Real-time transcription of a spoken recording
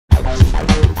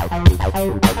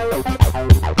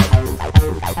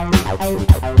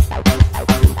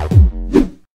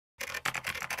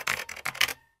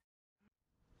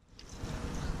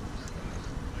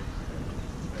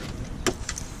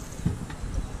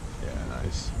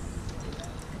Nice.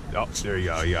 Oh, there you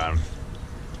go. You got him.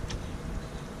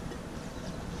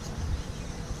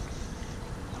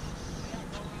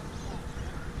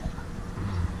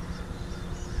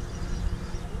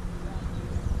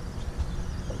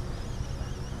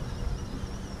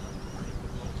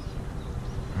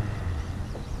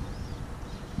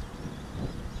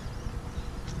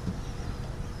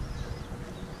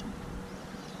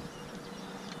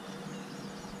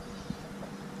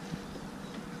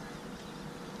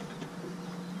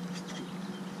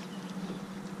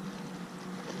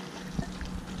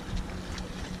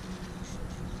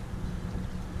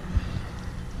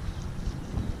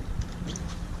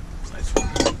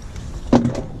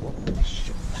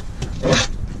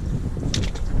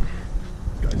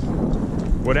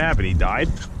 What happened? He died?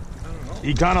 I don't know.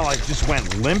 He kind of like just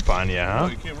went limp on you, huh? No,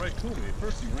 he came right to me. At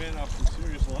first he ran off some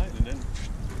serious line, and then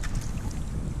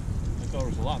I thought it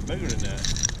was a lot bigger than that.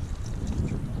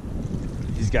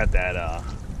 He's got that,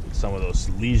 some of those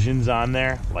lesions on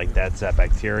there. Like that's that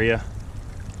bacteria.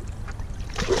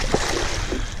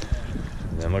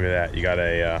 And then look at that. You got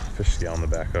a fish scale on the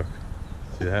back hook.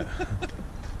 See that?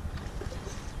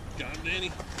 Got him,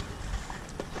 Danny.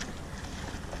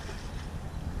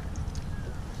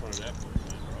 That place,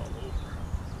 man, they're all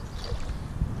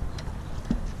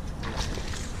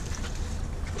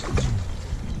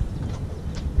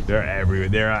over. They're everywhere.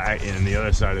 They're in the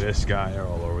other side of this guy. They're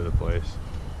all over the place.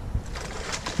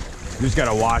 You just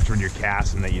gotta watch when you're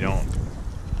casting that you don't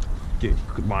get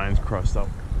lines crossed up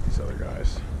with these other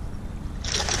guys.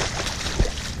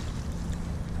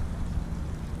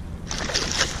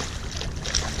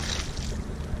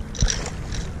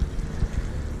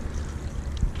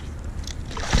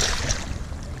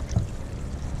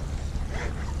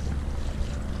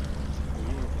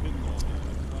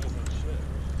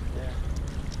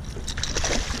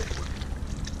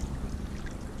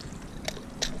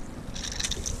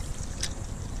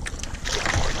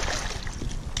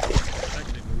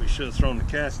 Should have thrown the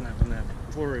cast net when that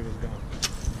quarry was gone.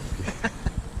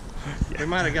 They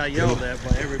might have got yelled at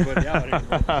by everybody out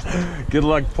here. Good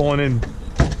luck pulling in.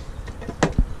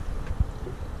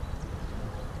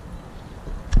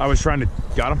 I was trying to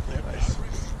got him. Yep. Nice.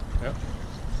 Yep.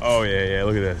 Oh yeah,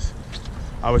 look at this.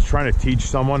 I was trying to teach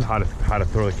someone how to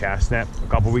throw the cast net a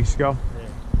couple weeks ago,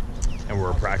 and we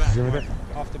were practicing with it.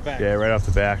 Off the back. Yeah, right off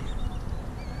the back.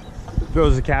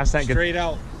 Throws the cast net. Straight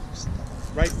out.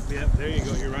 Right, yeah, there you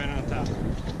go, you're right on top.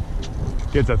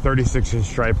 Gets a 36-inch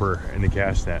striper in the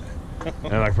cast net.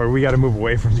 And I'm like, we got to move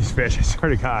away from these fish, I swear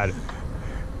to God.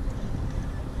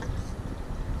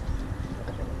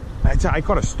 I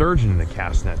caught a sturgeon in the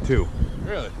cast net too.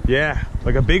 Really? Yeah,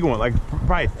 like a big one, like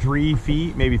probably 3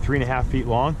 feet, maybe 3.5 feet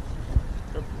long.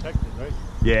 They're protected, right?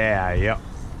 Yeah, yep.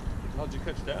 How'd you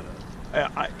catch that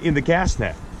in the cast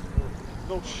net.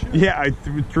 No shit. Yeah, I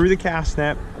threw the cast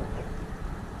net.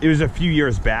 It was a few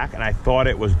years back, and I thought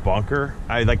it was bunker.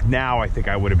 Now I think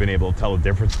I would have been able to tell the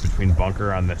difference between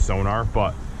bunker on the sonar,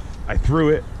 but I threw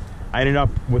it. I ended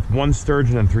up with 1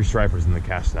 sturgeon and 3 stripers in the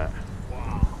cast net.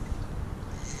 Wow.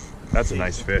 That's a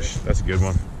nice fish. That's a good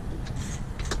one.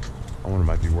 I wonder if it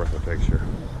might be worth a picture.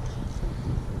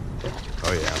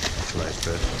 Oh yeah, that's a nice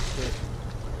fish.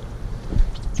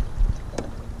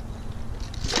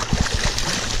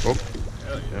 Oh,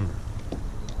 timber.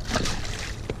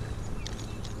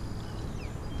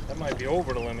 That might be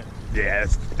over the limit. Yeah,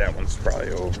 that one's probably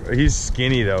over. He's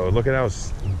skinny though. Look at how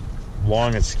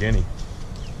long and skinny.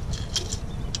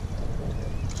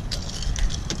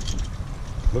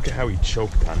 Look at how he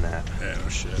choked on that. Yeah, no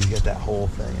shit. He's got that whole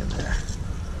thing in there.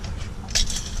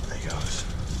 There he goes.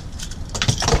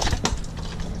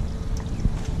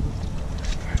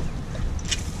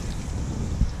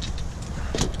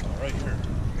 Oh, right here.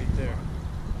 Right there.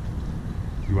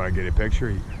 You want to get a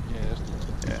picture? Yeah, that's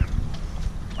Yeah.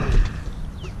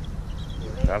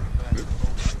 Got him?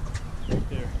 right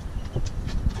there.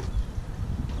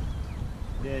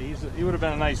 Yeah, he would have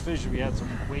been a nice fish if he had some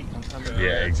weight on top of it.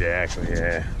 Yeah, exactly.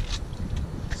 Yeah.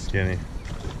 Skinny.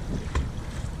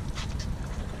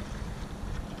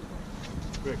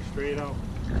 Quick, straight out.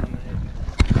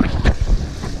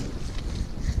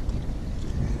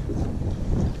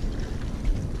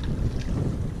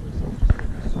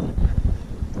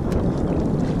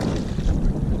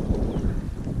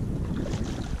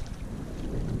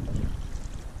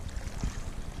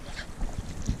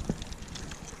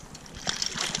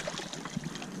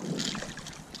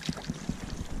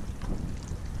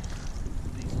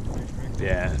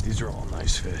 Yeah, these are all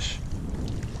nice fish.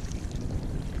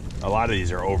 A lot of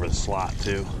these are over the slot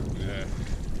too. Yeah.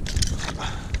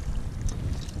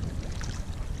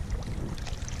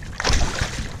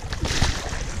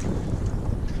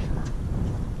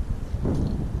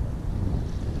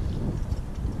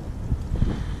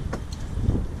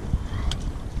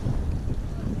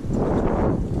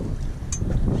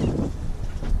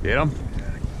 Get them?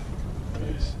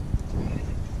 Nice.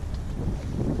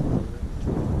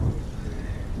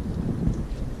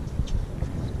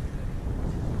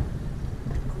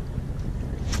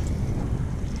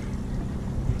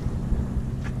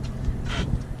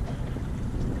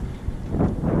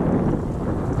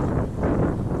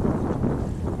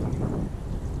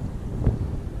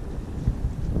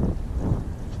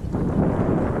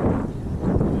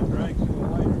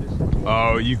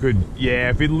 Oh, you could, yeah.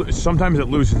 If it sometimes it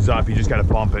loosens up, you just got to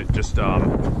bump it. Just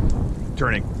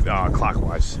turn it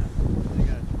clockwise.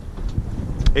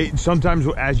 Sometimes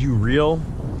as you reel,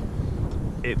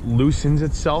 it loosens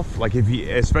itself. Like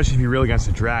especially if you reel against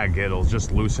a drag, it'll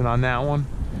just loosen on that one.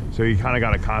 So you kind of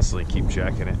got to constantly keep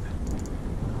checking it.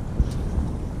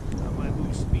 My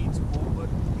loose speed's cool, but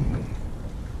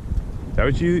Is that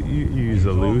what you use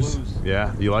the loose?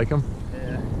 Yeah, you like them?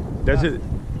 yeah. Does it?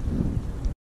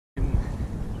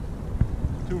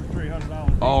 $200 or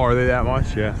 $300. Oh, are they that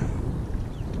much? Yeah.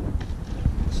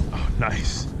 Oh,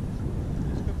 nice.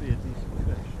 This could be a decent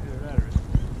fish. Either that or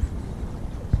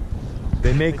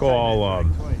They make all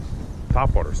twice.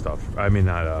 topwater stuff. I mean,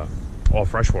 not all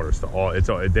freshwater stuff.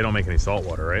 They don't make any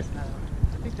saltwater, right?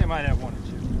 I think they might have one or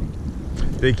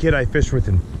two. The kid I fished with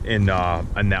in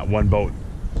on that one boat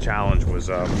challenge was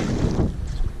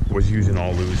using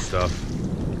all loose stuff.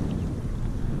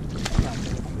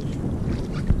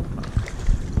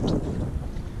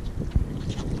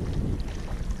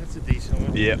 That's a decent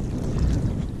one. Yep.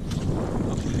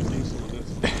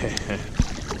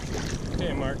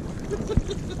 Okay, Mark.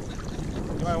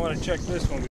 You might want to check this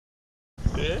one.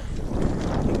 Yeah?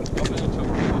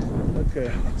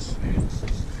 Okay.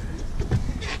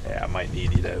 Yeah, I might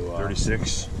need you to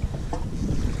 36.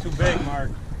 Too big,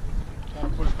 Mark. Gotta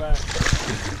put it back.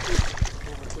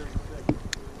 Over 36.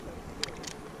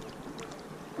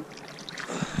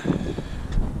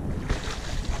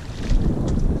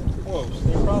 Whoa, so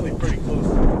they're probably pretty close.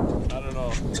 I don't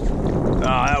know.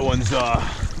 That one's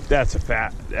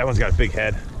that one's got a big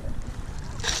head.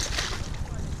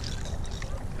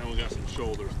 That one got some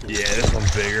shoulders too. Yeah, this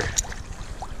one's bigger.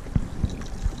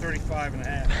 35 and a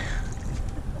half.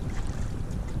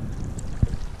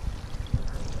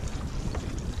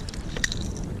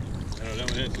 Oh, that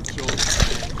one had some shoulders.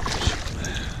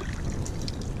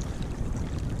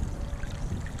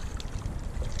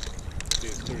 I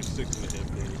think it's 36 and a half,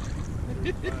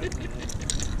 maybe.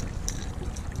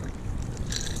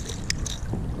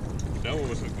 That one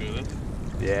wasn't good, huh?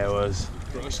 Yeah, it was.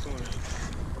 Crushed one.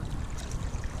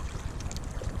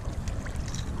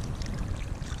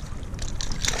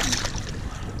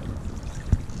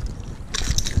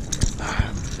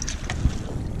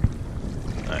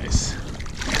 Nice.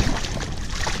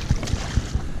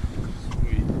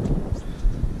 Sweet.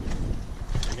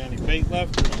 You got any bait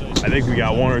left? Or should I think we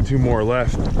got one or two more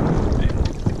left.